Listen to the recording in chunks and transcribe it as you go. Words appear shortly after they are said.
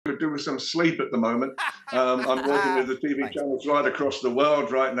do with some sleep at the moment. I'm working with the TV channels right across the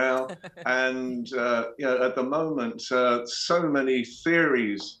world right now, and at the moment, so many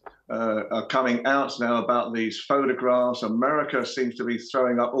theories are coming out now about these photographs. America seems to be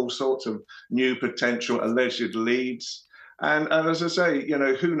throwing up all sorts of new potential alleged leads. And as I say,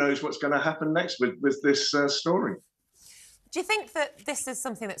 who knows what's going to happen next with this story. Do you think that this is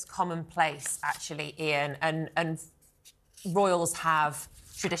something that's commonplace, actually, Ian, and royals have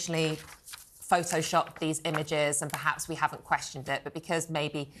traditionally photoshopped these images and perhaps we haven't questioned it, but because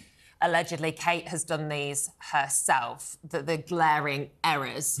maybe allegedly Kate has done these herself, the glaring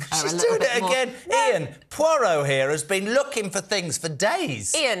errors are She's a little doing bit it more... again. Ian, Poirot here has been looking for things for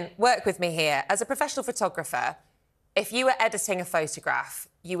days. Ian, work with me here. As a professional photographer, if you were editing a photograph,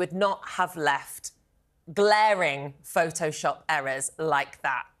 you would not have left glaring Photoshop errors like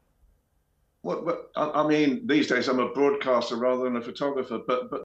that. Well, I mean, these days I'm a broadcaster rather than a photographer, but